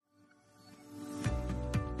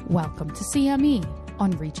Welcome to CME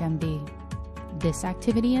on ReachMD. This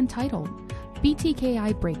activity entitled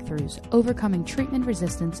BTKi Breakthroughs Overcoming Treatment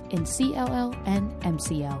Resistance in CLL and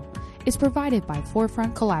MCL is provided by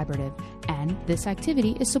Forefront Collaborative, and this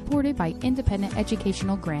activity is supported by independent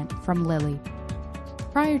educational grant from Lilly.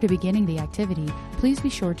 Prior to beginning the activity, please be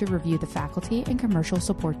sure to review the faculty and commercial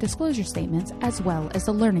support disclosure statements as well as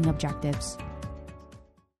the learning objectives.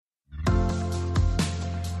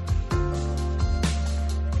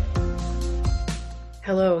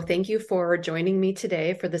 Hello, thank you for joining me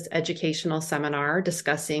today for this educational seminar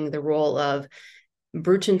discussing the role of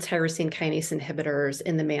Bruton tyrosine kinase inhibitors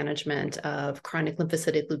in the management of chronic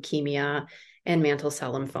lymphocytic leukemia and mantle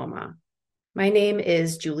cell lymphoma. My name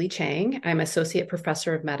is Julie Chang. I'm Associate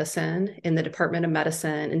Professor of Medicine in the Department of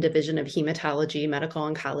Medicine and Division of Hematology, Medical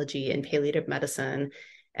Oncology, and Palliative Medicine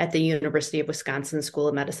at the University of Wisconsin School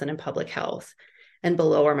of Medicine and Public Health. And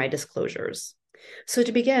below are my disclosures. So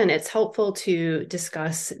to begin, it's helpful to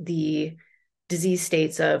discuss the disease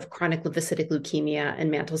states of chronic lymphocytic leukemia and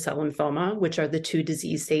mantle cell lymphoma, which are the two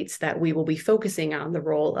disease states that we will be focusing on the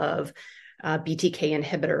role of BTK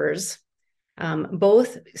inhibitors.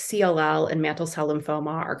 Both CLL and mantle cell lymphoma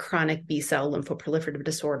are chronic B-cell lymphoproliferative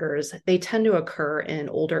disorders. They tend to occur in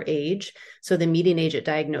older age. So the median age at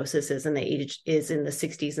diagnosis is in the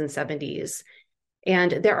 60s and 70s.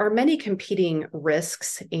 And there are many competing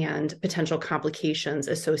risks and potential complications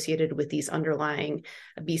associated with these underlying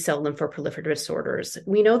B-cell lymphoproliferative disorders.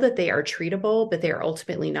 We know that they are treatable, but they are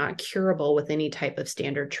ultimately not curable with any type of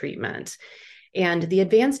standard treatment. And the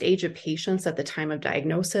advanced age of patients at the time of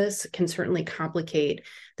diagnosis can certainly complicate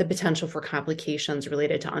the potential for complications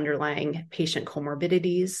related to underlying patient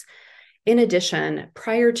comorbidities. In addition,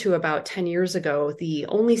 prior to about 10 years ago, the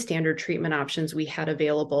only standard treatment options we had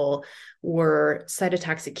available were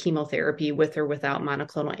cytotoxic chemotherapy with or without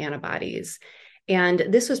monoclonal antibodies. And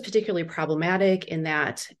this was particularly problematic in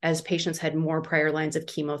that as patients had more prior lines of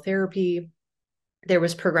chemotherapy, there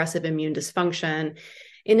was progressive immune dysfunction.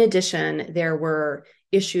 In addition, there were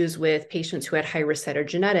issues with patients who had high-risk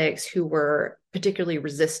cytogenetics who were particularly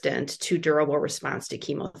resistant to durable response to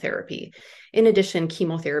chemotherapy. In addition,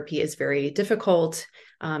 chemotherapy is very difficult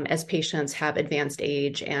as patients have advanced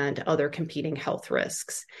age and other competing health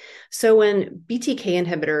risks. So when BTK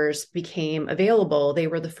inhibitors became available, they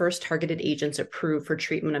were the first targeted agents approved for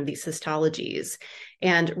treatment of these histologies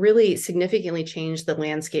and really significantly changed the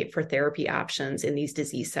landscape for therapy options in these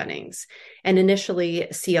disease settings. And initially,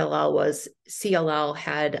 CLL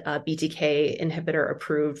had a BTK inhibitor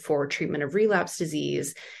approved for treatment of relapse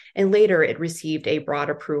disease, and later it received a broad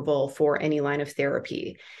approval for any line of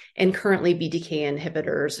therapy. And currently, BTK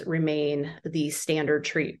inhibitors remain a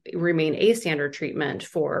standard treatment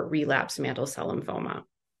for relapsed mantle cell lymphoma.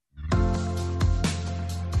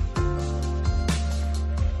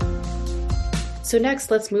 So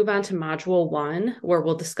next, let's move on to Module 1, where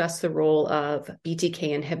we'll discuss the role of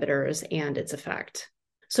BTK inhibitors and its effect.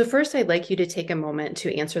 So first, I'd like you to take a moment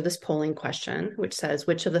to answer this polling question, which says,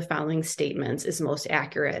 which of the following statements is most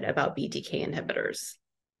accurate about BTK inhibitors?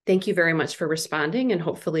 Thank you very much for responding, and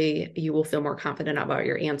hopefully you will feel more confident about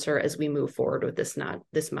your answer as we move forward with this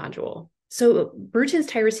module. So Bruton's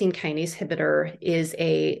tyrosine kinase inhibitor is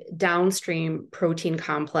a downstream protein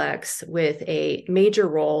complex with a major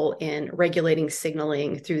role in regulating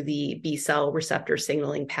signaling through the B-cell receptor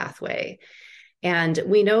signaling pathway. And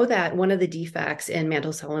we know that one of the defects in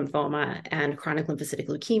mantle cell lymphoma and chronic lymphocytic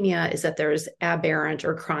leukemia is that there's aberrant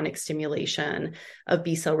or chronic stimulation of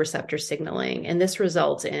B-cell receptor signaling. And this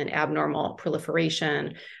results in abnormal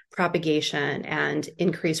proliferation, propagation, and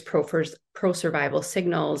increased pro-survival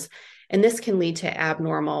signals. And this can lead to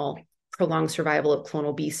abnormal prolonged survival of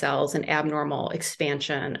clonal B cells and abnormal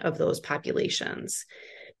expansion of those populations.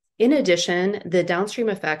 In addition, the downstream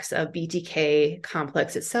effects of BTK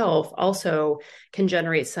complex itself also can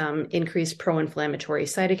generate some increased pro-inflammatory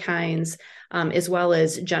cytokines, as well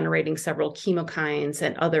as generating several chemokines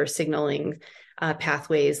and other signaling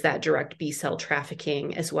pathways that direct B-cell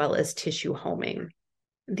trafficking, as well as tissue homing.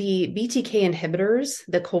 The BTK inhibitors,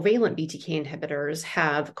 the covalent BTK inhibitors,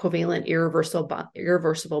 have covalent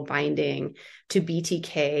irreversible binding to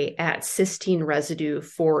BTK at cysteine residue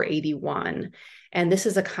 481. And this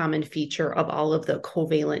is a common feature of all of the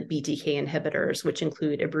covalent BTK inhibitors, which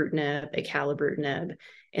include ibrutinib, acalabrutinib,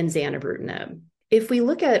 and zanubrutinib. If we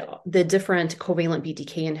look at the different covalent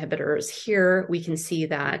BTK inhibitors, here we can see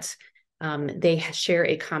that they share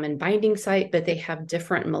a common binding site, but they have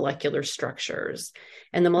different molecular structures.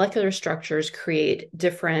 And the molecular structures create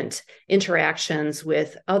different interactions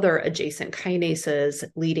with other adjacent kinases,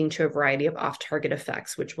 leading to a variety of off-target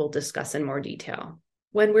effects, which we'll discuss in more detail.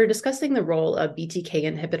 When we're discussing the role of BTK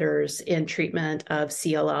inhibitors in treatment of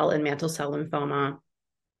CLL and mantle cell lymphoma,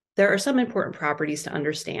 there are some important properties to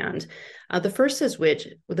understand. The first of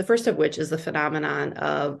which is the phenomenon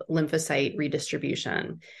of lymphocyte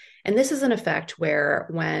redistribution. And this is an effect where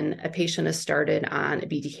when a patient is started on a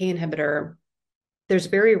BTK inhibitor, there's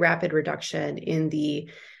very rapid reduction in the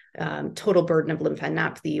total burden of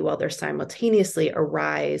lymphadenopathy, while there's simultaneously a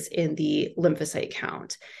rise in the lymphocyte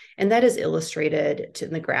count. And that is illustrated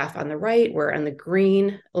in the graph on the right, where on the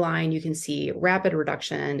green line, you can see rapid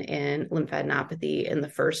reduction in lymphadenopathy in the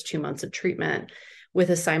first 2 months of treatment, with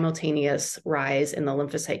a simultaneous rise in the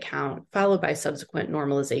lymphocyte count, followed by subsequent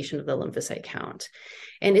normalization of the lymphocyte count.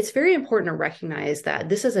 And it's very important to recognize that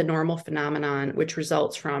this is a normal phenomenon which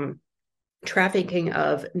results from trafficking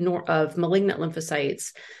of malignant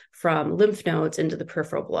lymphocytes from lymph nodes into the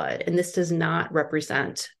peripheral blood, and this does not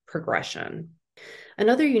represent progression.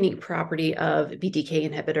 Another unique property of BTK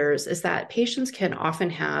inhibitors is that patients can often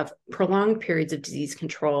have prolonged periods of disease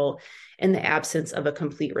control in the absence of a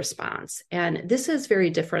complete response. And this is very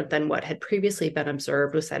different than what had previously been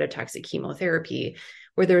observed with cytotoxic chemotherapy,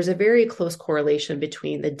 where there's a very close correlation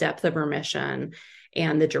between the depth of remission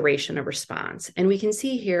and the duration of response. And we can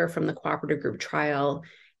see here from the cooperative group trial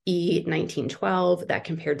E1912 that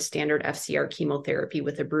compared standard FCR chemotherapy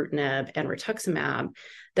with ibrutinib and rituximab,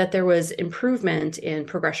 that there was improvement in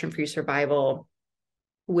progression-free survival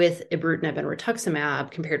with ibrutinib and rituximab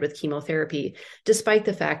compared with chemotherapy, despite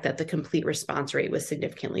the fact that the complete response rate was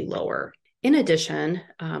significantly lower. In addition,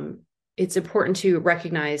 it's important to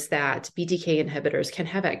recognize that BTK inhibitors can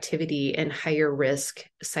have activity in higher risk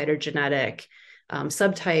cytogenetic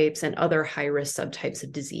subtypes and other high-risk subtypes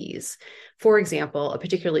of disease. For example, a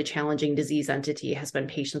particularly challenging disease entity has been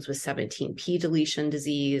patients with 17p deletion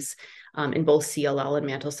disease in both CLL and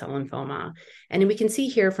mantle cell lymphoma. And we can see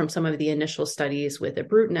here from some of the initial studies with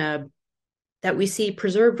ibrutinib that we see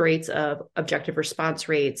preserved rates of objective response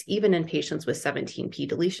rates, even in patients with 17p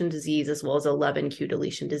deletion disease, as well as 11q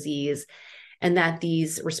deletion disease, and that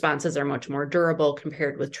these responses are much more durable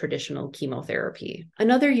compared with traditional chemotherapy.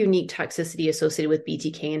 Another unique toxicity associated with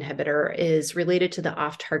BTK inhibitor is related to the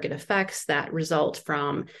off-target effects that result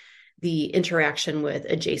from the interaction with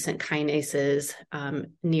adjacent kinases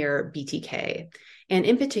near BTK. And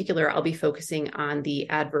in particular, I'll be focusing on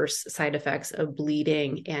the adverse side effects of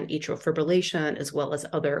bleeding and atrial fibrillation, as well as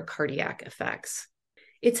other cardiac effects.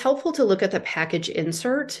 It's helpful to look at the package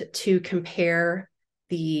insert to compare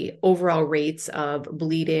the overall rates of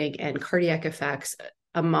bleeding and cardiac effects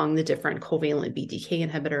among the different covalent BTK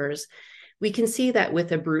inhibitors. We can see that with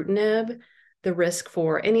ibrutinib, the risk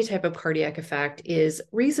for any type of cardiac effect is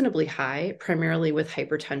reasonably high, primarily with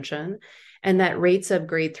hypertension, and that rates of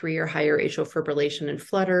grade 3 or higher atrial fibrillation and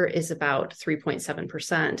flutter is about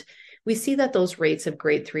 3.7%. We see that those rates of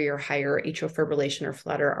grade 3 or higher atrial fibrillation or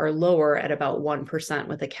flutter are lower at about 1%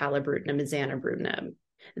 with acalabrutinib and zanubrutinib.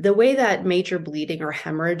 The way that major bleeding or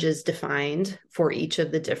hemorrhage is defined for each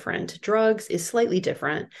of the different drugs is slightly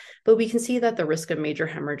different, but we can see that the risk of major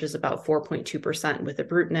hemorrhage is about 4.2% with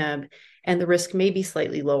ibrutinib, and the risk may be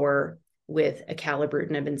slightly lower with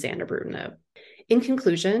acalabrutinib and zanubrutinib. In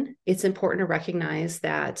conclusion, it's important to recognize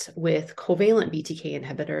that with covalent BTK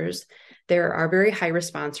inhibitors, there are very high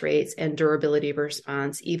response rates and durability of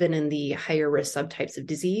response, even in the higher risk subtypes of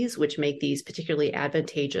disease, which make these particularly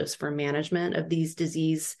advantageous for management of these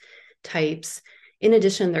disease types. In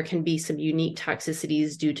addition, there can be some unique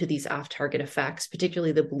toxicities due to these off-target effects,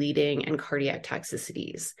 particularly the bleeding and cardiac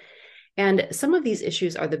toxicities. And some of these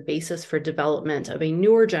issues are the basis for development of a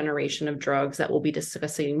newer generation of drugs that we'll be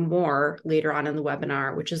discussing more later on in the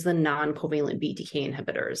webinar, which is the non-covalent BTK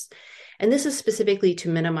inhibitors. And this is specifically to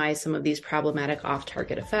minimize some of these problematic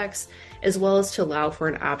off-target effects, as well as to allow for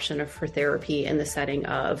an option for therapy in the setting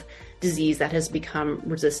of disease that has become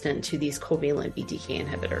resistant to these covalent BTK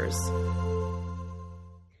inhibitors.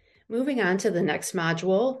 Moving on to the next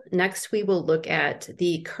module. Next, we will look at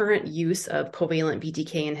the current use of covalent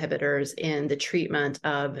BTK inhibitors in the treatment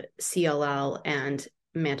of CLL and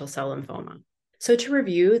mantle cell lymphoma. So to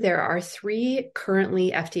review, there are 3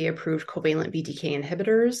 currently FDA-approved covalent BTK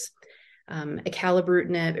inhibitors,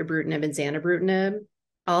 acalabrutinib, ibrutinib, and zanubrutinib.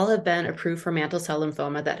 All have been approved for mantle cell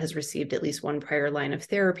lymphoma that has received at least 1 prior line of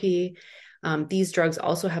therapy. These drugs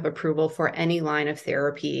also have approval for any line of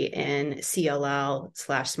therapy in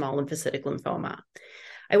CLL/small lymphocytic lymphoma.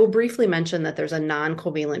 I will briefly mention that there's a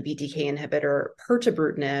non-covalent BTK inhibitor,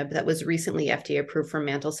 pirtobrutinib, that was recently FDA approved for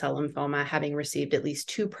mantle cell lymphoma, having received at least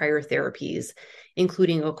 2 prior therapies,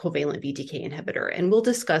 including a covalent BTK inhibitor. And we'll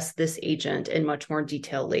discuss this agent in much more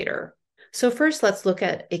detail later. So first, let's look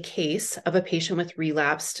at a case of a patient with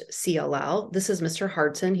relapsed CLL. This is Mr.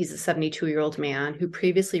 Hardson. He's a 72-year-old man who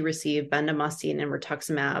previously received bendamustine and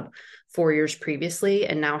rituximab 4 years previously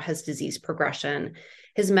and now has disease progression.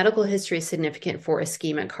 His medical history is significant for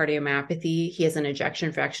ischemic cardiomyopathy. He has an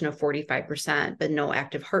ejection fraction of 45%, but no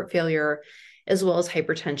active heart failure, as well as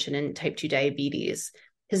hypertension and type 2 diabetes.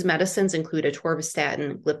 His medicines include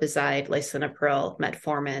atorvastatin, glipizide, lisinopril,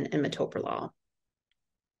 metformin, and metoprolol.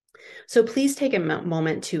 So please take a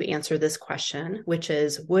moment to answer this question, which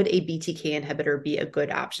is, would a BTK inhibitor be a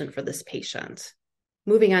good option for this patient?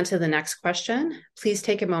 Moving on to the next question, please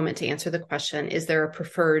take a moment to answer the question, is there a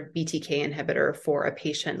preferred BTK inhibitor for a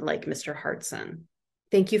patient like Mr. Hardson?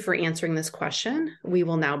 Thank you for answering this question. We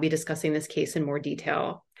will now be discussing this case in more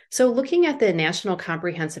detail. So looking at the National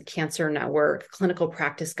Comprehensive Cancer Network clinical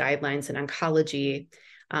practice guidelines in oncology,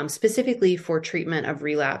 specifically for treatment of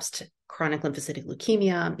relapsed chronic lymphocytic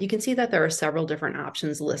leukemia, you can see that there are several different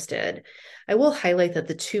options listed. I will highlight that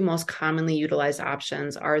the two most commonly utilized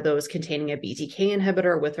options are those containing a BTK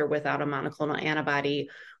inhibitor with or without a monoclonal antibody,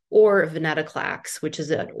 or venetoclax, which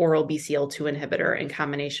is an oral BCL2 inhibitor in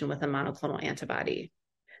combination with a monoclonal antibody.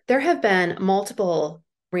 There have been multiple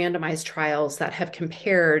randomized trials that have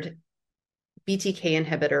compared BTK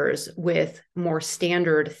inhibitors with more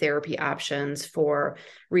standard therapy options for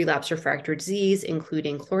relapse refractory disease,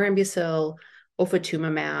 including chlorambucil,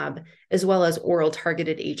 ofatumumab, as well as oral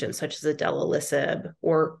targeted agents such as adalimumab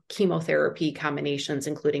or chemotherapy combinations,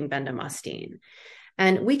 including bendamustine.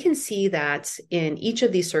 And we can see that in each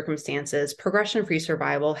of these circumstances, progression-free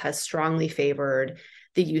survival has strongly favored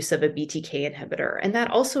the use of a BTK inhibitor. And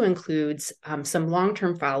that also includes some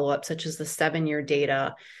long-term follow-up, such as the 7-year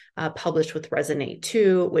data published with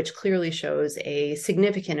Resonate-2, which clearly shows a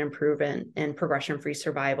significant improvement in progression-free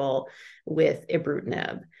survival with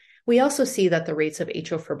ibrutinib. We also see that the rates of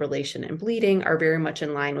atrial fibrillation and bleeding are very much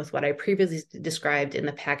in line with what I previously described in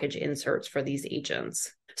the package inserts for these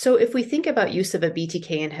agents. So if we think about use of a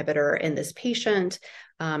BTK inhibitor in this patient,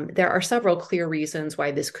 there are several clear reasons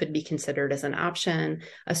why this could be considered as an option.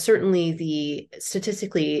 Certainly, the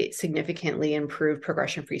statistically significantly improved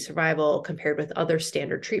progression-free survival compared with other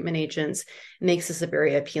standard treatment agents makes this a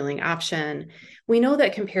very appealing option. We know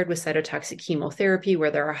that compared with cytotoxic chemotherapy,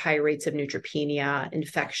 where there are high rates of neutropenia,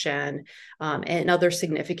 infection, and other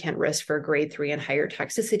significant risks for grade 3 and higher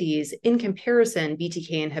toxicities, in comparison,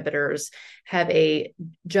 BTK inhibitors have a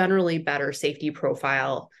generally better safety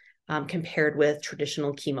profile compared with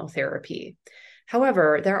traditional chemotherapy.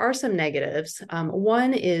 However, there are some negatives.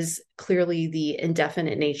 One is clearly the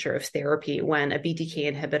indefinite nature of therapy when a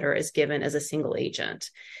BTK inhibitor is given as a single agent.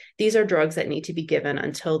 These are drugs that need to be given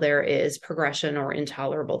until there is progression or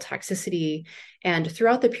intolerable toxicity. And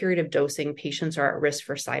throughout the period of dosing, patients are at risk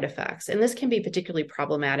for side effects. And this can be particularly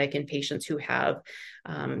problematic in patients who have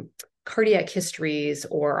cardiac histories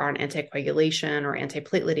or on anticoagulation or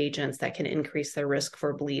antiplatelet agents that can increase their risk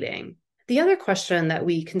for bleeding. The other question that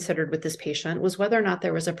we considered with this patient was whether or not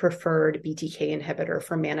there was a preferred BTK inhibitor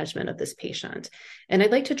for management of this patient. And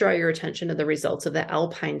I'd like to draw your attention to the results of the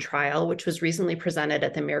Alpine trial, which was recently presented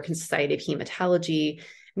at the American Society of Hematology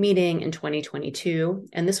meeting in 2022.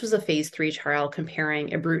 And this was a phase 3 trial comparing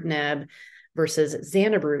ibrutinib versus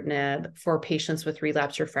zanubrutinib for patients with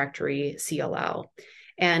relapsed refractory CLL.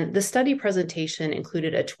 And the study presentation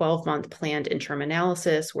included a 12-month planned interim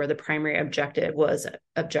analysis where the primary objective was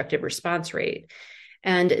objective response rate.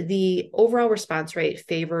 And the overall response rate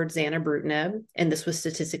favored zanubrutinib, and this was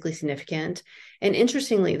statistically significant. And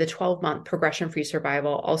interestingly, the 12-month progression-free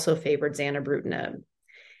survival also favored zanubrutinib.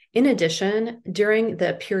 In addition, during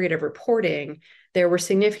the period of reporting, there were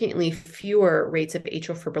significantly fewer rates of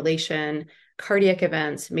atrial fibrillation, cardiac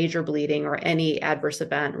events, major bleeding, or any adverse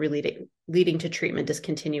event leading to treatment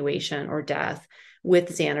discontinuation or death with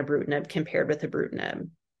zanubrutinib compared with ibrutinib.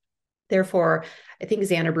 Therefore, I think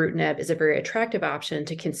zanubrutinib is a very attractive option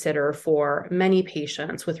to consider for many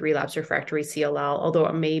patients with relapsed refractory CLL, although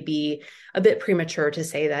it may be a bit premature to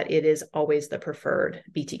say that it is always the preferred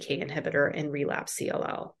BTK inhibitor in relapsed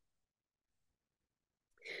CLL.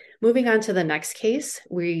 Moving on to the next case,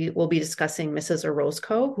 we will be discussing Mrs.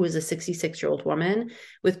 Orozco, who is a 66-year-old woman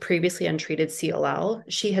with previously untreated CLL.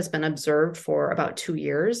 She has been observed for about 2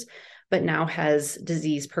 years, but now has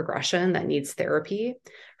disease progression that needs therapy.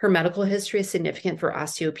 Her medical history is significant for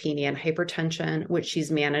osteopenia and hypertension, which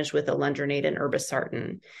she's managed with alendronate and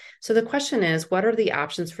irbesartan. So the question is, what are the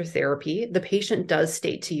options for therapy? The patient does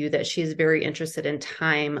state to you that she is very interested in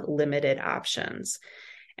time-limited options.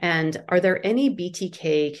 And are there any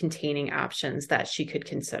BTK containing options that she could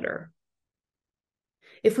consider?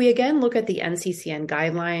 If we again look at the NCCN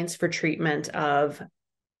guidelines for treatment of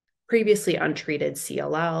previously untreated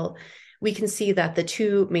CLL. We can see that the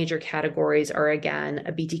two major categories are, again,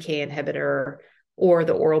 a BTK inhibitor or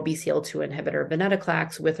the oral BCL2 inhibitor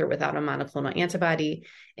venetoclax with or without a monoclonal antibody.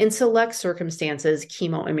 In select circumstances,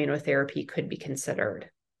 chemoimmunotherapy could be considered.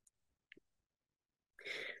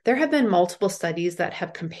 There have been multiple studies that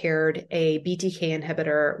have compared a BTK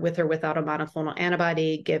inhibitor with or without a monoclonal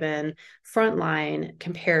antibody given frontline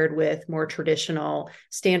compared with more traditional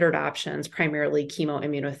standard options, primarily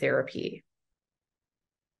chemoimmunotherapy.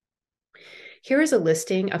 Here is a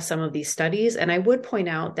listing of some of these studies, and I would point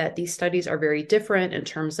out that these studies are very different in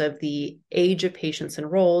terms of the age of patients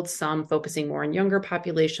enrolled, some focusing more on younger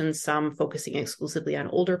populations, some focusing exclusively on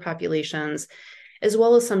older populations, as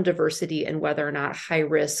well as some diversity in whether or not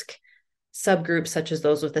high-risk subgroups, such as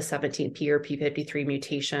those with the 17p or p53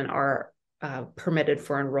 mutation, are permitted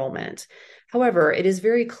for enrollment. However, it is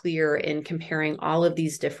very clear in comparing all of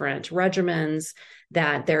these different regimens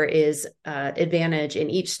that there is advantage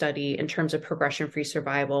in each study in terms of progression-free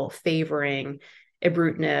survival favoring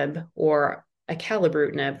ibrutinib or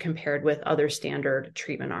acalabrutinib compared with other standard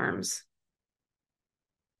treatment arms.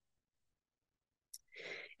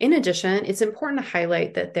 In addition, it's important to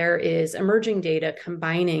highlight that there is emerging data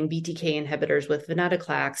combining BTK inhibitors with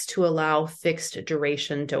venetoclax to allow fixed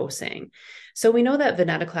duration dosing. So we know that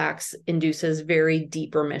venetoclax induces very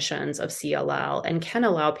deep remissions of CLL and can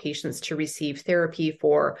allow patients to receive therapy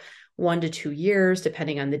for 1 to 2 years,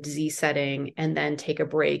 depending on the disease setting, and then take a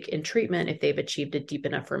break in treatment if they've achieved a deep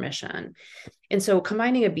enough remission. And so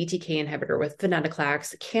combining a BTK inhibitor with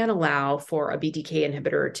venetoclax can allow for a BTK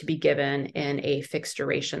inhibitor to be given in a fixed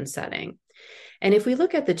duration setting. And if we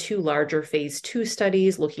look at the two larger phase 2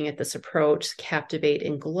 studies looking at this approach, Captivate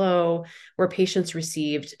and Glow, where patients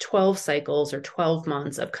received 12 cycles or 12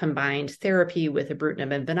 months of combined therapy with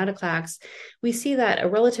ibrutinib and venetoclax, we see that a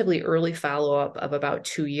relatively early follow-up of about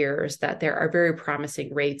 2 years, that there are very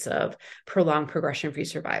promising rates of prolonged progression-free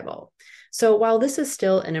survival. So while this is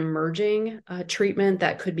still an emerging treatment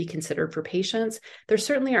that could be considered for patients, there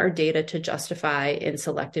certainly are data to justify in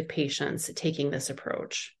selected patients taking this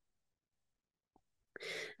approach.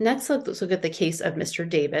 Next, let's look at the case of Mr.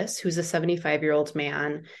 Davis, who's a 75-year-old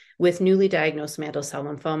man with newly diagnosed mantle cell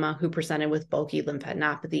lymphoma who presented with bulky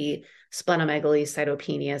lymphadenopathy, splenomegaly,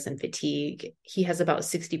 cytopenias, and fatigue. He has about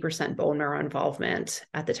 60% bone marrow involvement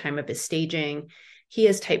at the time of his staging. He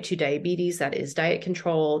has type 2 diabetes that is diet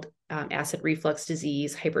controlled, acid reflux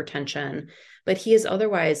disease, hypertension, but he is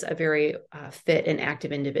otherwise a very fit and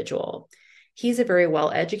active individual. He's a very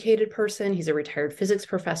well-educated person. He's a retired physics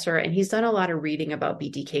professor, and he's done a lot of reading about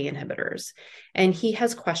BTK inhibitors. And he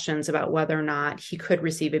has questions about whether or not he could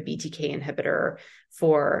receive a BTK inhibitor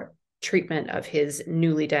for treatment of his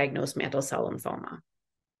newly diagnosed mantle cell lymphoma.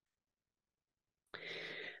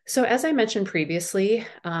 So as I mentioned previously,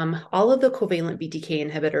 all of the covalent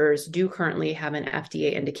BTK inhibitors do currently have an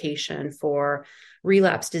FDA indication for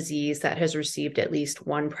relapse disease that has received at least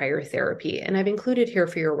one prior therapy. And I've included here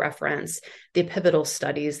for your reference the pivotal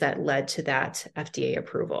studies that led to that FDA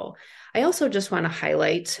approval. I also just want to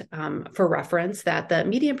highlight for reference that the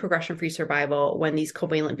median progression-free survival when these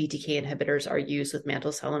covalent BTK inhibitors are used with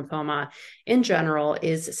mantle cell lymphoma in general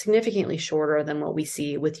is significantly shorter than what we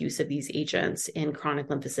see with use of these agents in chronic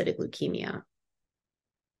lymphocytic leukemia.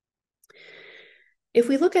 If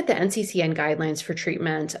we look at the NCCN guidelines for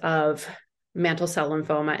treatment of mantle cell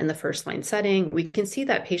lymphoma in the first-line setting, we can see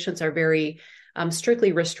that patients are very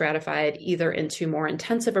strictly risk stratified either into more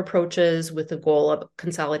intensive approaches with the goal of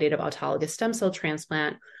consolidative autologous stem cell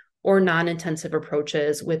transplant or non-intensive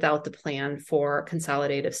approaches without the plan for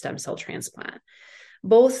consolidative stem cell transplant.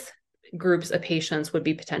 Both groups of patients would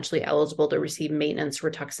be potentially eligible to receive maintenance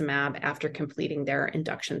rituximab after completing their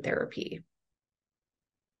induction therapy.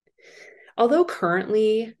 Although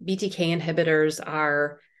currently BTK inhibitors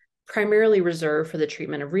are primarily reserved for the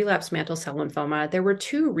treatment of relapsed mantle cell lymphoma, there were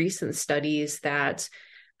 2 recent studies that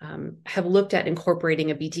have looked at incorporating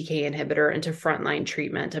a BTK inhibitor into frontline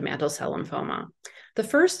treatment of mantle cell lymphoma. The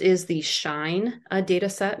first is the SHINE data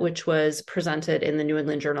set, which was presented in the New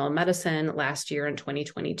England Journal of Medicine last year in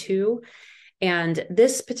 2022. And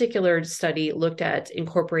this particular study looked at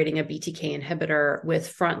incorporating a BTK inhibitor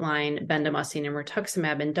with frontline bendamustine and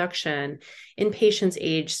rituximab induction in patients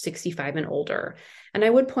aged 65 and older. And I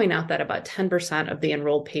would point out that about 10% of the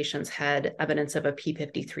enrolled patients had evidence of a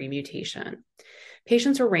p53 mutation.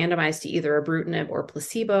 Patients were randomized to either ibrutinib or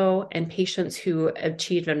placebo, and patients who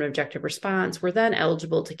achieved an objective response were then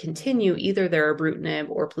eligible to continue either their ibrutinib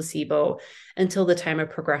or placebo until the time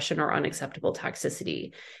of progression or unacceptable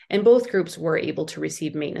toxicity. And both groups were able to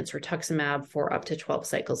receive maintenance rituximab for up to 12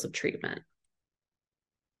 cycles of treatment.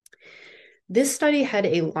 This study had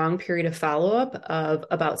a long period of follow-up of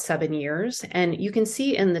about 7 years, and you can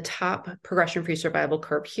see in the top progression-free survival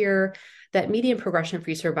curve here that median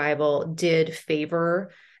progression-free survival did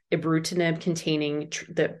favor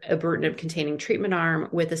ibrutinib-containing treatment arm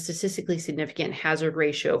with a statistically significant hazard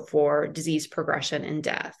ratio for disease progression and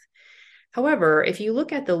death. However, if you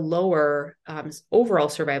look at the lower overall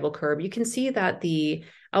survival curve, you can see that the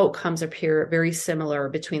outcomes appear very similar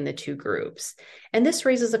between the two groups. And this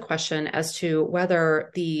raises a question as to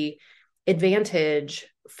whether the advantage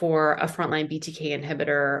for a frontline BTK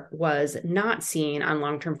inhibitor was not seen on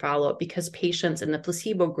long-term follow-up because patients in the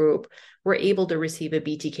placebo group were able to receive a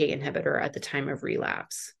BTK inhibitor at the time of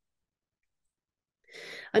relapse.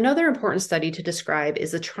 Another important study to describe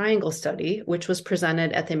is the triangle study, which was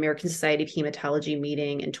presented at the American Society of Hematology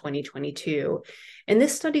meeting in 2022. And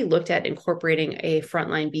this study looked at incorporating a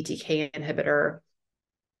frontline BTK inhibitor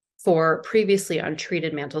for previously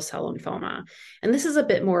untreated mantle cell lymphoma. And this is a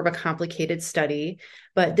bit more of a complicated study,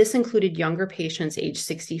 but this included younger patients aged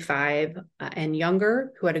 65 and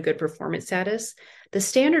younger who had a good performance status. The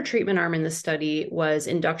standard treatment arm in the study was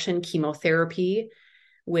induction chemotherapy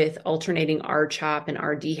with alternating R-CHOP and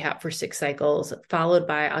R-DHAP for 6 cycles, followed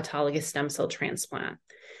by autologous stem cell transplant.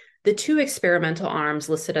 The 2 experimental arms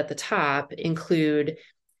listed at the top include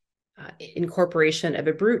incorporation of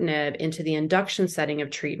ibrutinib into the induction setting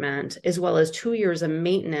of treatment, as well as 2 years of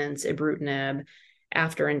maintenance ibrutinib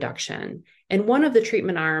after induction. And one of the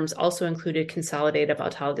treatment arms also included consolidative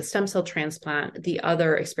autologous stem cell transplant. The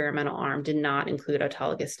other experimental arm did not include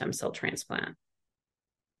autologous stem cell transplant.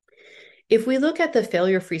 If we look at the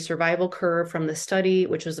failure-free survival curve from the study,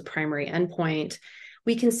 which was the primary endpoint,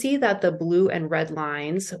 we can see that the blue and red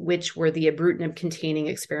lines, which were the ibrutinib-containing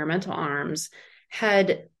experimental arms,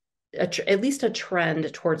 had at least a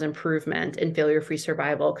trend towards improvement in failure-free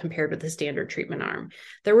survival compared with the standard treatment arm.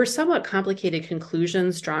 There were somewhat complicated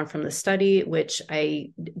conclusions drawn from the study, which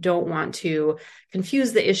I don't want to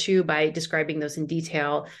confuse the issue by describing those in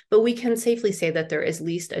detail, but we can safely say that there is at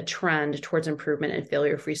least a trend towards improvement in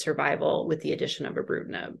failure-free survival with the addition of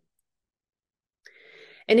ibrutinib.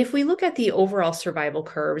 And if we look at the overall survival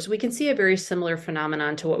curves, we can see a very similar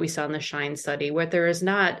phenomenon to what we saw in the SHINE study, where there is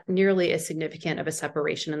not nearly as significant of a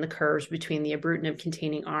separation in the curves between the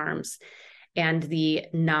ibrutinib-containing arms and the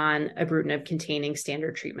non-ibrutinib-containing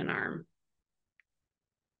standard treatment arm.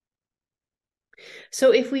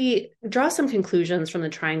 So if we draw some conclusions from the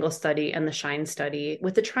triangle study and the SHINE study,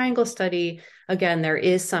 with the triangle study, again, there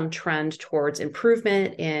is some trend towards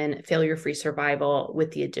improvement in failure-free survival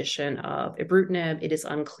with the addition of ibrutinib. It is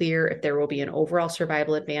unclear if there will be an overall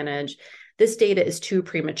survival advantage. This data is too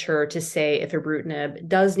premature to say if ibrutinib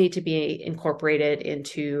does need to be incorporated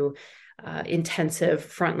into intensive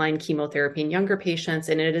frontline chemotherapy in younger patients,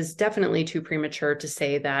 and it is definitely too premature to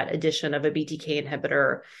say that addition of a BTK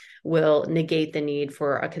inhibitor will negate the need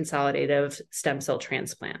for a consolidative stem cell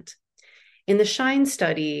transplant. In the SHINE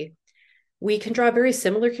study, we can draw very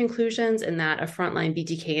similar conclusions in that a frontline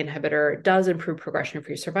BTK inhibitor does improve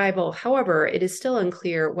progression-free survival. However, it is still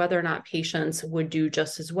unclear whether or not patients would do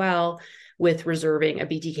just as well with reserving a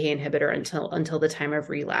BTK inhibitor until the time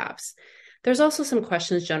of relapse. There's also some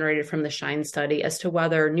questions generated from the SHINE study as to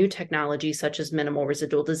whether new technology such as minimal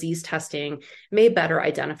residual disease testing may better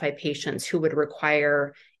identify patients who would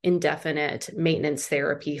require indefinite maintenance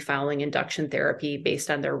therapy following induction therapy based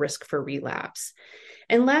on their risk for relapse.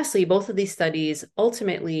 And lastly, both of these studies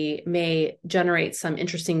ultimately may generate some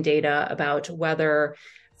interesting data about whether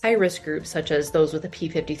high-risk groups, such as those with a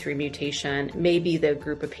p53 mutation, may be the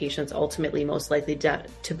group of patients ultimately most likely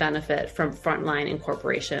to benefit from frontline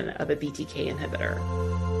incorporation of a BTK inhibitor.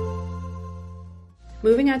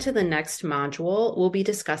 Moving on to the next module, we'll be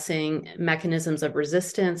discussing mechanisms of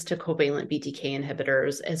resistance to covalent BTK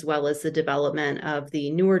inhibitors, as well as the development of the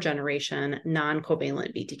newer generation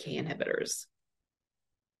non-covalent BTK inhibitors.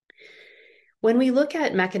 When we look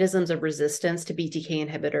at mechanisms of resistance to BTK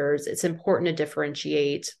inhibitors, it's important to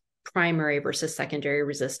differentiate primary versus secondary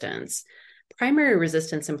resistance. Primary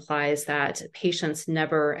resistance implies that patients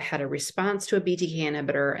never had a response to a BTK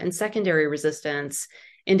inhibitor, and secondary resistance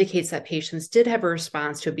indicates that patients did have a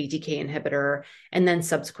response to a BTK inhibitor and then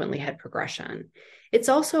subsequently had progression. It's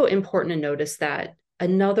also important to notice that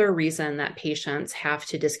another reason that patients have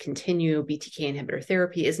to discontinue BTK inhibitor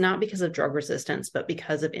therapy is not because of drug resistance, but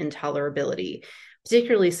because of intolerability,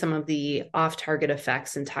 particularly some of the off-target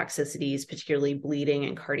effects and toxicities, particularly bleeding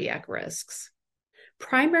and cardiac risks.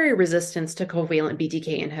 Primary resistance to covalent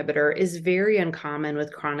BTK inhibitor is very uncommon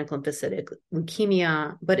with chronic lymphocytic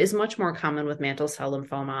leukemia, but is much more common with mantle cell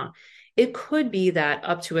lymphoma. It could be that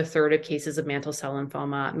up to a third of cases of mantle cell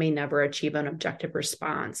lymphoma may never achieve an objective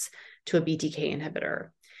response to a BTK inhibitor.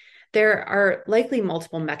 There are likely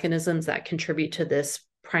multiple mechanisms that contribute to this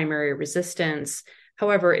primary resistance.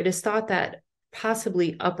 However, it is thought that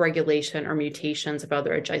possibly upregulation or mutations of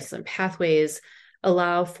other adjacent pathways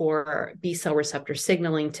allow for B cell receptor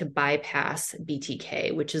signaling to bypass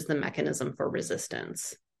BTK, which is the mechanism for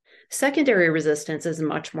resistance. Secondary resistance is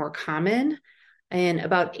much more common. In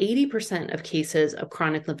about 80% of cases of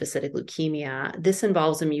chronic lymphocytic leukemia, this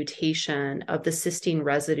involves a mutation of the cysteine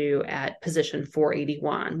residue at position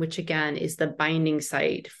 481, which again is the binding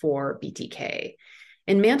site for BTK.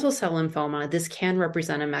 In mantle cell lymphoma, this can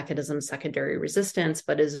represent a mechanism of secondary resistance,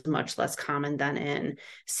 but is much less common than in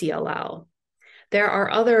CLL. There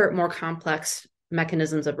are other more complex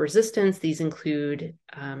mechanisms of resistance. These include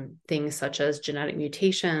things such as genetic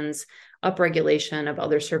mutations, upregulation of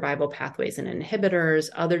other survival pathways and inhibitors,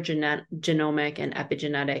 other genomic and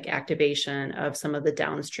epigenetic activation of some of the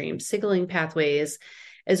downstream signaling pathways,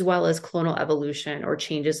 as well as clonal evolution or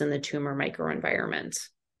changes in the tumor microenvironment.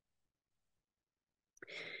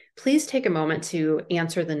 Please take a moment to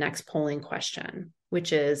answer the next polling question,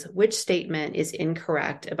 which is, which statement is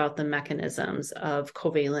incorrect about the mechanisms of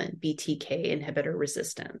covalent BTK inhibitor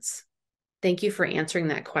resistance? Thank you for answering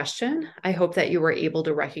that question. I hope that you were able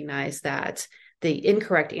to recognize that the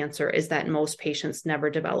incorrect answer is that most patients never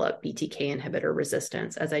develop BTK inhibitor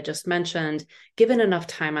resistance. As I just mentioned, given enough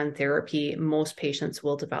time on therapy, most patients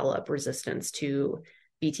will develop resistance to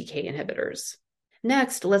BTK inhibitors.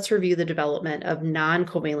 Next, let's review the development of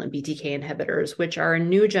non-covalent BTK inhibitors, which are a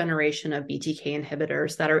new generation of BTK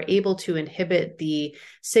inhibitors that are able to inhibit the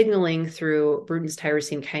signaling through Bruton's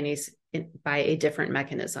tyrosine kinase by a different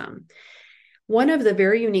mechanism. One of the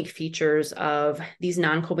very unique features of these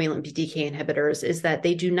non-covalent BTK inhibitors is that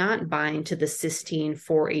they do not bind to the cysteine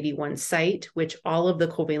 481 site, which all of the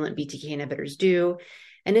covalent BTK inhibitors do.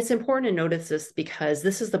 And it's important to notice this because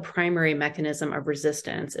this is the primary mechanism of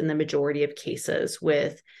resistance in the majority of cases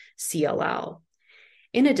with CLL.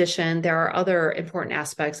 In addition, there are other important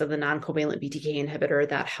aspects of the non-covalent BTK inhibitor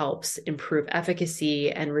that helps improve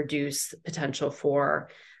efficacy and reduce potential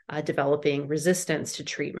for developing resistance to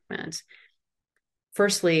treatment.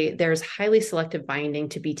 Firstly, there's highly selective binding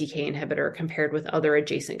to BTK inhibitor compared with other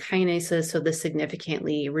adjacent kinases, so this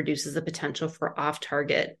significantly reduces the potential for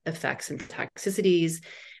off-target effects and toxicities,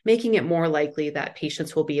 making it more likely that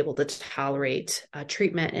patients will be able to tolerate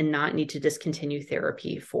treatment and not need to discontinue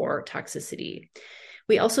therapy for toxicity.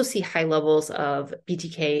 We also see high levels of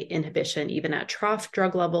BTK inhibition even at trough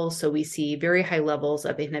drug levels, so we see very high levels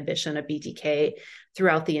of inhibition of BTK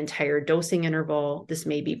throughout the entire dosing interval. This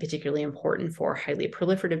may be particularly important for highly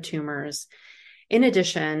proliferative tumors. In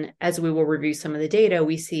addition, as we will review some of the data,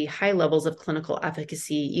 we see high levels of clinical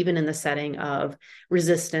efficacy even in the setting of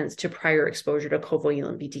resistance to prior exposure to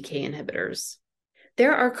covalent BTK inhibitors.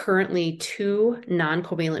 There are currently two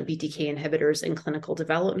non-covalent BTK inhibitors in clinical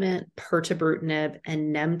development, pirtobrutinib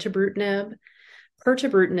and nemtabrutinib.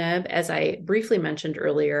 Pirtobrutinib, as I briefly mentioned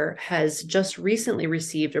earlier, has just recently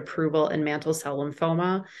received approval in mantle cell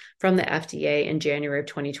lymphoma from the FDA in January of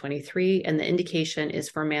 2023, and the indication is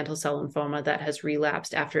for mantle cell lymphoma that has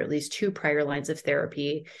relapsed after at least 2 prior lines of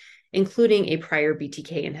therapy, including a prior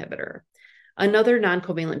BTK inhibitor. Another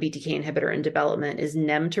non-covalent BTK inhibitor in development is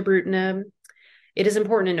nemtabrutinib. It is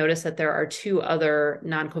important to notice that there are 2 other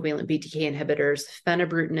non-covalent BTK inhibitors,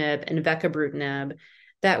 fenebrutinib and vecabrutinib,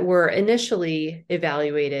 that were initially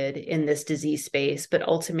evaluated in this disease space, but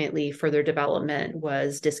ultimately further development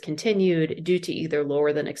was discontinued due to either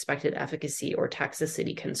lower than expected efficacy or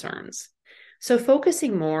toxicity concerns. So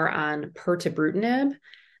focusing more on pirtobrutinib,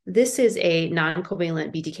 this is a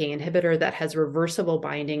non-covalent BTK inhibitor that has reversible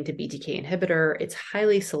binding to BTK inhibitor. It's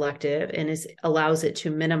highly selective and allows it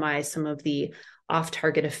to minimize some of the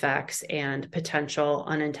off-target effects and potential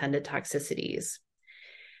unintended toxicities.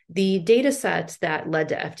 The data set that led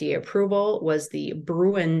to FDA approval was the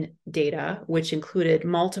Bruton data, which included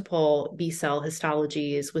multiple B-cell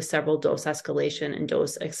histologies with several dose escalation and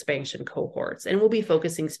dose expansion cohorts. And we'll be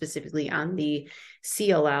focusing specifically on the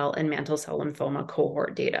CLL and mantle cell lymphoma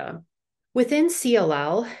cohort data. Within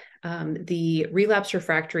CLL, the relapse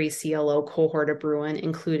refractory CLL cohort of Bruton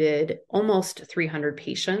included almost 300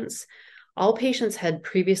 patients. All patients had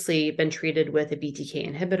previously been treated with a BTK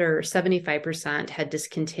inhibitor. 75% had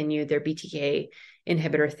discontinued their BTK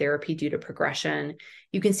inhibitor therapy due to progression.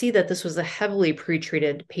 You can see that this was a heavily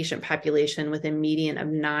pretreated patient population with a median of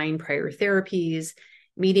 9 prior therapies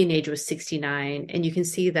median age was 69. And you can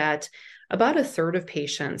see that about a third of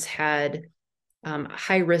patients had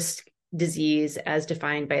high-risk disease as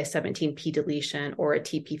defined by a 17p deletion or a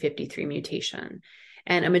TP53 mutation.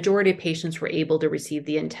 And a majority of patients were able to receive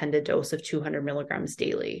the intended dose of 200 milligrams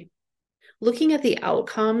daily. Looking at the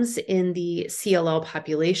outcomes in the CLL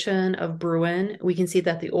population of Bruton, we can see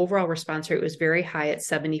that the overall response rate was very high at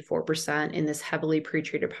 74% in this heavily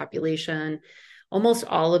pretreated population. Almost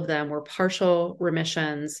all of them were partial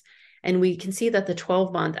remissions. And we can see that the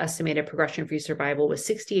 12-month estimated progression-free survival was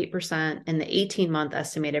 68%, and the 18-month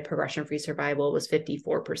estimated progression-free survival was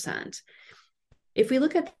 54%. If we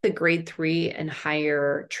look at the grade 3 and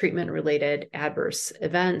higher treatment-related adverse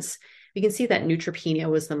events, we can see that neutropenia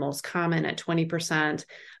was the most common at 20%,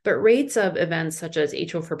 but rates of events such as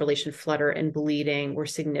atrial fibrillation, flutter, and bleeding were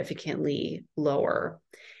significantly lower.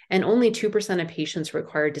 And only 2% of patients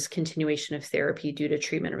required discontinuation of therapy due to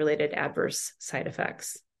treatment-related adverse side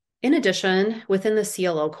effects. In addition, within the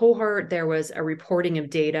CLL cohort, there was a reporting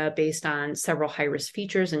of data based on several high-risk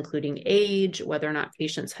features, including age, whether or not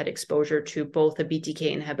patients had exposure to both a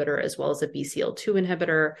BTK inhibitor as well as a BCL2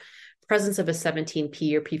 inhibitor, presence of a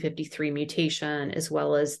 17p or p53 mutation, as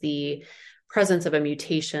well as the presence of a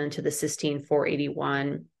mutation to the cysteine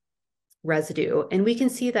 481 residue. And we can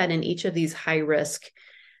see that in each of these high-risk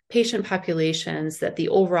patient populations that the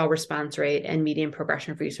overall response rate and median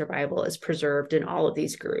progression-free survival is preserved in all of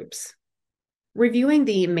these groups. Reviewing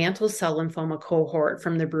the mantle cell lymphoma cohort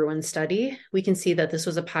from the Bruton study, we can see that this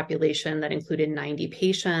was a population that included 90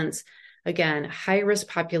 patients. Again, high-risk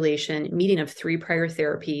population, median of 3 prior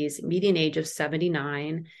therapies, median age of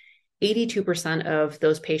 79. 82% of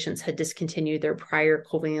those patients had discontinued their prior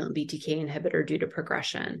covalent BTK inhibitor due to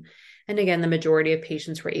progression. And again, the majority of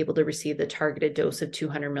patients were able to receive the targeted dose of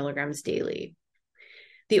 200 milligrams daily.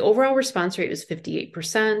 The overall response rate was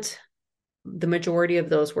 58%. The majority of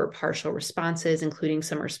those were partial responses, including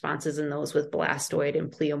some responses in those with blastoid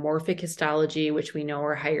and pleomorphic histology, which we know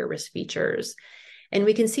are higher risk features. And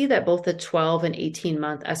we can see that both the 12 and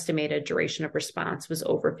 18-month estimated duration of response was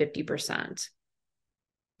over 50%.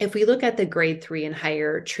 If we look at the grade 3 and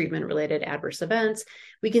higher treatment-related adverse events,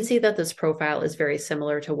 we can see that this profile is very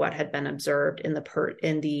similar to what had been observed in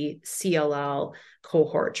the CLL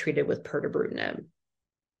cohort treated with pirtobrutinib.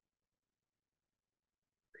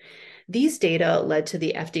 These data led to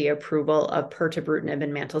the FDA approval of pirtobrutinib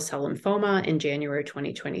in mantle cell lymphoma in January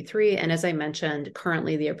 2023. And as I mentioned,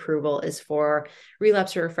 currently the approval is for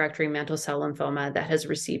relapsed or refractory mantle cell lymphoma that has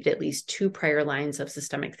received at least 2 prior lines of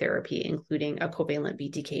systemic therapy, including a covalent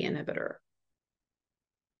BTK inhibitor.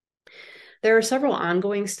 There are several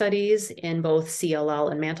ongoing studies in both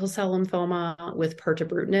CLL and mantle cell lymphoma with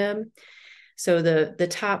pirtobrutinib. So the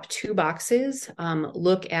top 2 boxes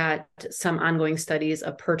look at some ongoing studies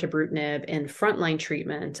of pirtobrutinib in frontline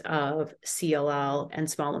treatment of CLL and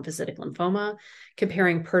small lymphocytic lymphoma,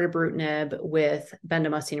 comparing pirtobrutinib with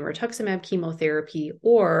bendamustine rituximab chemotherapy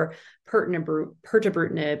or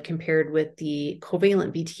pirtobrutinib compared with the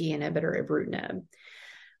covalent BTK inhibitor ibrutinib.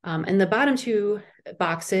 In the bottom 2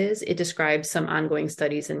 boxes, it describes some ongoing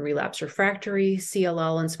studies in relapse refractory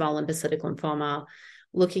CLL and small lymphocytic lymphoma,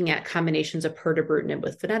 looking at combinations of pirtobrutinib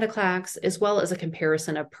with venetoclax, as well as a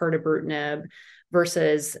comparison of pirtobrutinib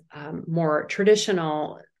versus more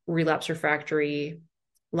traditional relapse refractory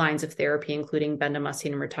lines of therapy, including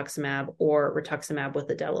bendamustine and rituximab or rituximab with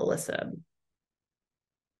adalimumab.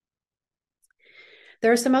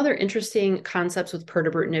 There are some other interesting concepts with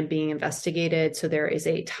pirtobrutinib being investigated. So there is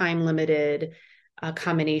a time-limited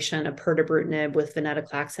combination of pirtobrutinib with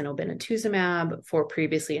venetoclax and obinutuzumab for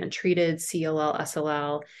previously untreated CLL,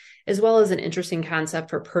 SLL, as well as an interesting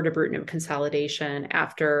concept for pirtobrutinib consolidation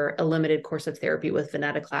after a limited course of therapy with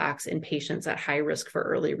venetoclax in patients at high risk for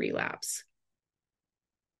early relapse.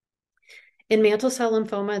 In mantle cell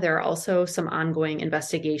lymphoma, there are also some ongoing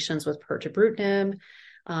investigations with pirtobrutinib.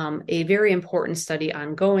 A very important study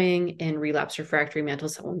ongoing in relapse refractory mantle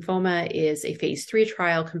cell lymphoma is a phase 3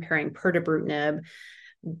 trial comparing pirtobrutinib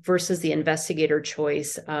versus the investigator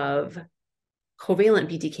choice of covalent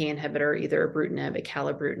BTK inhibitor, either ibrutinib,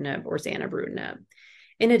 acalabrutinib, or zanubrutinib.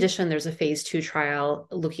 In addition, there's a phase 2 trial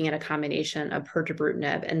looking at a combination of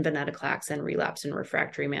pirtobrutinib and venetoclax in relapse and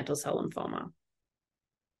refractory mantle cell lymphoma.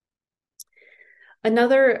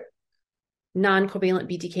 Another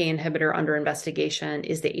non-covalent BTK inhibitor under investigation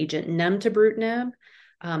is the agent nemtabrutinib.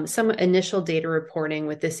 Some initial data reporting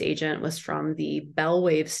with this agent was from the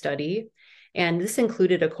BellWave study, and this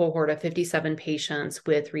included a cohort of 57 patients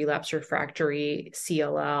with relapse refractory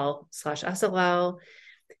CLL/SLL.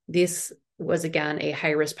 This was, again, a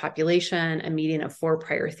high-risk population, a median of 4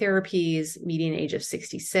 prior therapies, median age of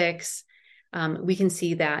 66. we can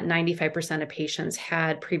see that 95% of patients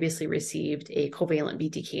had previously received a covalent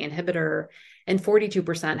BTK inhibitor, and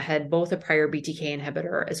 42% had both a prior BTK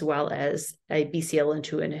inhibitor as well as a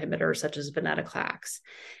BCL2 inhibitor, such as venetoclax.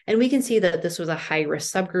 And we can see that this was a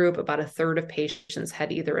high-risk subgroup. About a third of patients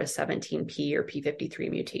had either a 17p or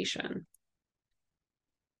p53 mutation.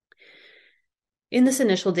 In this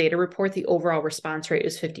initial data report, the overall response rate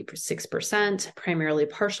is 56%, primarily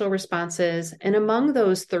partial responses. And among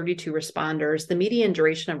those 32 responders, the median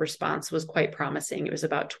duration of response was quite promising. It was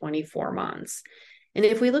about 24 months. And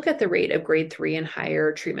if we look at the rate of grade 3 and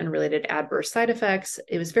higher treatment-related adverse side effects,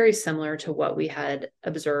 it was very similar to what we had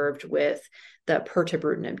observed with the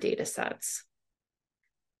pirtobrutinib data sets.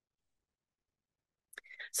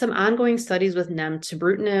 Some ongoing studies with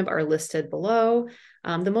nemtabrutinib are listed below.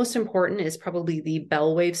 The most important is probably the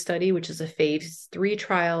BellWave study, which is a phase 3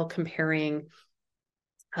 trial comparing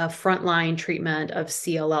frontline treatment of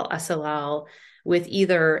CLL, SLL with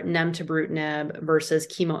either nemtabrutinib versus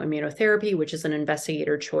chemoimmunotherapy, which is an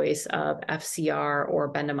investigator choice of FCR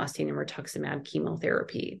or bendamustine and rituximab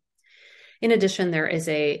chemotherapy. In addition, there is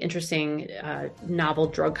an interesting novel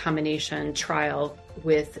drug combination trial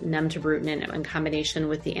with nemtabrutinib in combination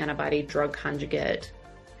with the antibody drug conjugate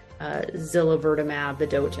zilovertamab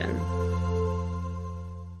vedotin.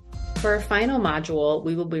 For our final module,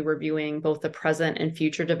 we will be reviewing both the present and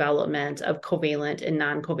future development of covalent and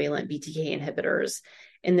non-covalent BTK inhibitors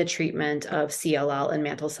in the treatment of CLL and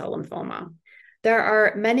mantle cell lymphoma. There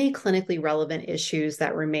are many clinically relevant issues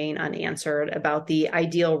that remain unanswered about the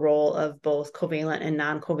ideal role of both covalent and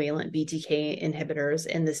non-covalent BTK inhibitors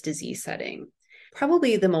in this disease setting.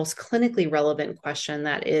 Probably the most clinically relevant question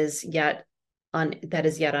that is yet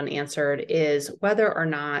unanswered is whether or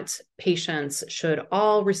not patients should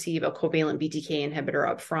all receive a covalent BTK inhibitor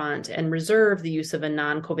up front and reserve the use of a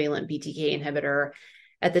non-covalent BTK inhibitor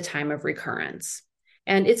at the time of recurrence.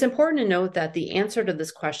 And it's important to note that the answer to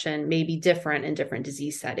this question may be different in different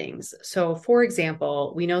disease settings. So, for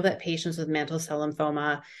example, we know that patients with mantle cell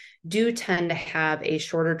lymphoma do tend to have a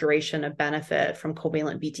shorter duration of benefit from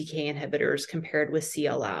covalent BTK inhibitors compared with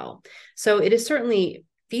CLL. So it is certainly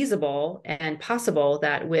feasible and possible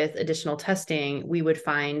that with additional testing, we would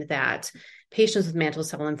find that patients with mantle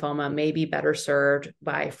cell lymphoma may be better served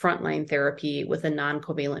by frontline therapy with a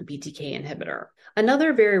non-covalent BTK inhibitor.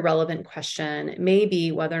 Another very relevant question may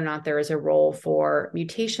be whether or not there is a role for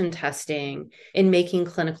mutation testing in making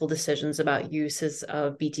clinical decisions about uses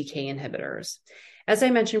of BTK inhibitors. As I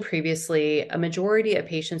mentioned previously, a majority of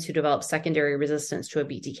patients who develop secondary resistance to a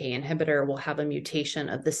BTK inhibitor will have a mutation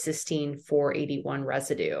of the cysteine 481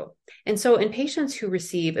 residue. And so in patients who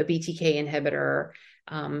receive a BTK inhibitor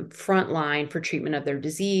frontline for treatment of their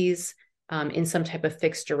disease in some type of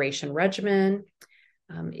fixed duration regimen,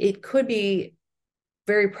 it could be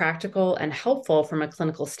very practical and helpful from a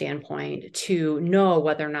clinical standpoint to know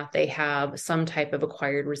whether or not they have some type of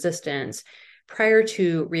acquired resistance prior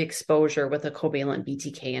to re-exposure with a covalent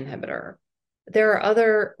BTK inhibitor. There are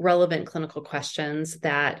other relevant clinical questions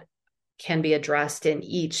that can be addressed in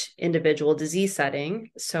each individual disease setting.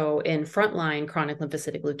 So in frontline chronic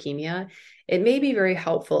lymphocytic leukemia, it may be very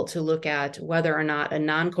helpful to look at whether or not a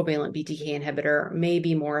non-covalent BTK inhibitor may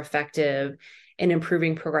be more effective in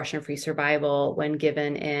improving progression-free survival when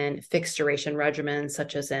given in fixed duration regimens,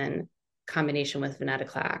 such as in combination with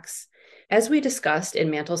venetoclax. As we discussed in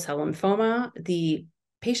mantle cell lymphoma, the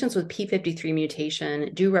patients with p53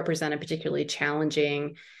 mutation do represent a particularly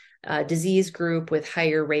challenging disease group with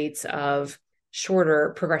higher rates of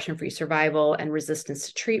shorter progression-free survival and resistance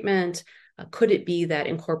to treatment. Could it be that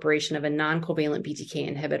incorporation of a non-covalent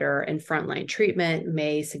BTK inhibitor in frontline treatment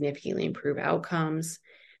may significantly improve outcomes?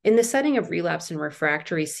 In the setting of relapse and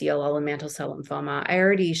refractory CLL and mantle cell lymphoma, I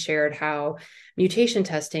already shared how mutation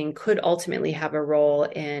testing could ultimately have a role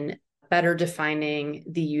in better defining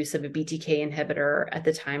the use of a BTK inhibitor at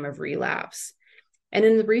the time of relapse. And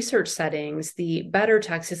in the research settings, the better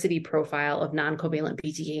toxicity profile of non-covalent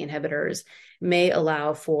BTK inhibitors may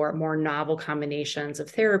allow for more novel combinations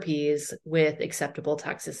of therapies with acceptable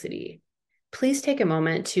toxicity. Please take a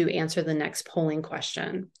moment to answer the next polling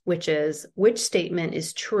question, which is, which statement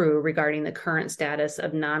is true regarding the current status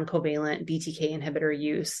of non-covalent BTK inhibitor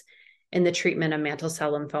use in the treatment of mantle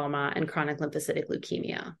cell lymphoma and chronic lymphocytic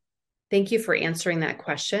leukemia? Thank you for answering that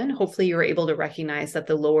question. Hopefully you were able to recognize that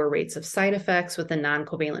the lower rates of side effects with the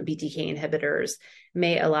non-covalent BTK inhibitors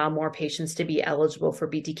may allow more patients to be eligible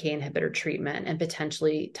for BTK inhibitor treatment and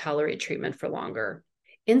potentially tolerate treatment for longer.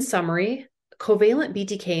 In summary, covalent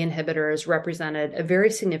BTK inhibitors represented a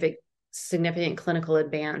very significant clinical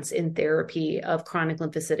advance in therapy of chronic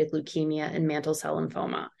lymphocytic leukemia and mantle cell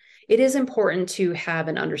lymphoma. It is important to have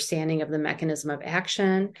an understanding of the mechanism of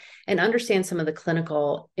action and understand some of the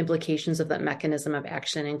clinical implications of that mechanism of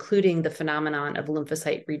action, including the phenomenon of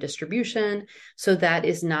lymphocyte redistribution, so that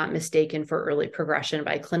is not mistaken for early progression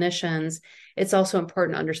by clinicians. It's also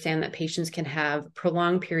important to understand that patients can have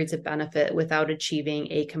prolonged periods of benefit without achieving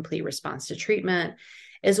a complete response to treatment,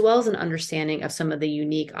 as well as an understanding of some of the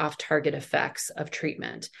unique off-target effects of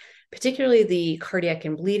treatment. Particularly the cardiac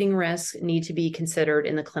and bleeding risks need to be considered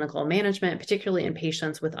in the clinical management, particularly in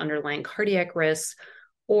patients with underlying cardiac risks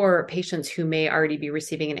or patients who may already be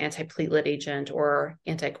receiving an antiplatelet agent or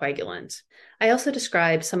anticoagulant. I also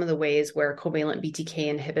described some of the ways where covalent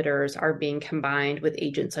BTK inhibitors are being combined with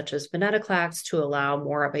agents such as venetoclax to allow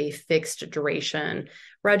more of a fixed duration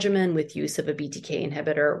regimen with use of a BTK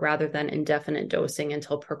inhibitor rather than indefinite dosing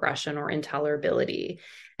until progression or intolerability.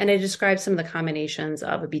 And I described some of the combinations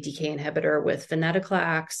of a BTK inhibitor with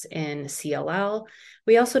venetoclax in CLL.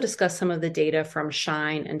 We also discussed some of the data from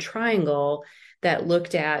Chang and Triangle that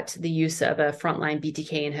looked at the use of a frontline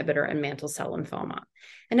BTK inhibitor in mantle cell lymphoma.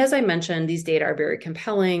 And as I mentioned, these data are very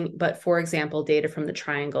compelling, but for example, data from the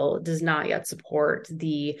Triangle does not yet support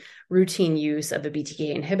the routine use of a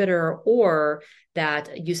BTK inhibitor or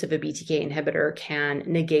that use of a BTK inhibitor can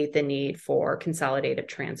negate the need for consolidative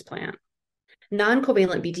transplant.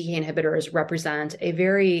 Non-covalent BTK inhibitors represent a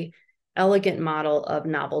very elegant model of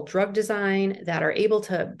novel drug design that are able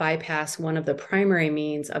to bypass one of the primary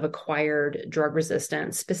means of acquired drug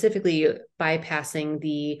resistance, specifically bypassing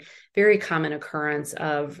the very common occurrence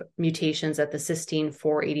of mutations at the cysteine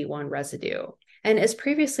 481 residue. And as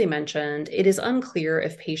previously mentioned, it is unclear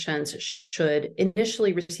if patients should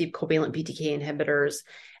initially receive covalent BTK inhibitors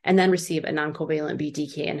and then receive a non-covalent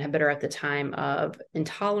BTK inhibitor at the time of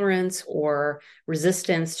intolerance or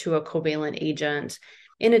resistance to a covalent agent.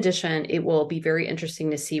 In addition, it will be very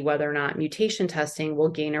interesting to see whether or not mutation testing will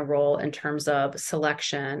gain a role in terms of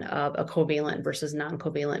selection of a covalent versus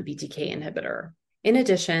non-covalent BTK inhibitor. In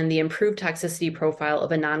addition, the improved toxicity profile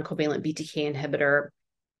of a non-covalent BTK inhibitor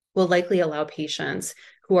will likely allow patients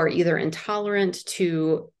who are either intolerant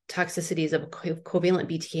to toxicities of a covalent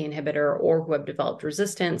BTK inhibitor or who have developed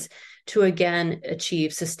resistance to again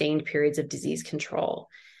achieve sustained periods of disease control.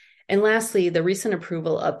 And lastly, the recent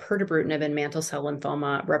approval of pirtobrutinib in mantle cell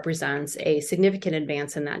lymphoma represents a significant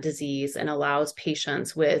advance in that disease and allows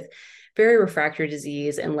patients with very refractory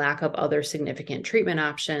disease and lack of other significant treatment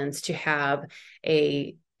options to have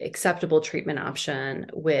an acceptable treatment option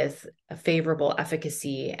with a favorable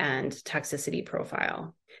efficacy and toxicity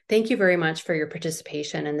profile. Thank you very much for your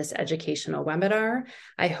participation in this educational webinar.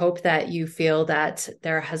 I hope that you feel that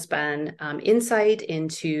there has been insight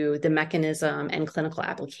into the mechanism and clinical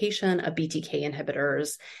application of BTK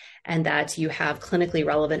inhibitors, and that you have clinically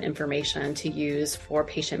relevant information to use for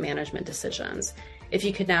patient management decisions. If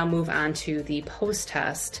you could now move on to the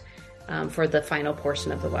post-test for the final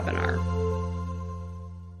portion of the webinar.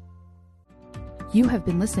 You have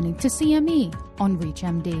been listening to CME on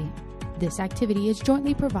ReachMD. This activity is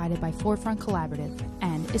jointly provided by Forefront Collaborative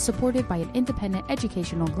and is supported by an independent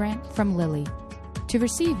educational grant from Lilly. To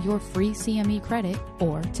receive your free CME credit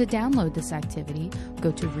or to download this activity,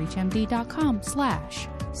 go to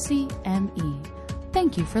reachmd.com/CME.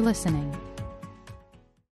 Thank you for listening.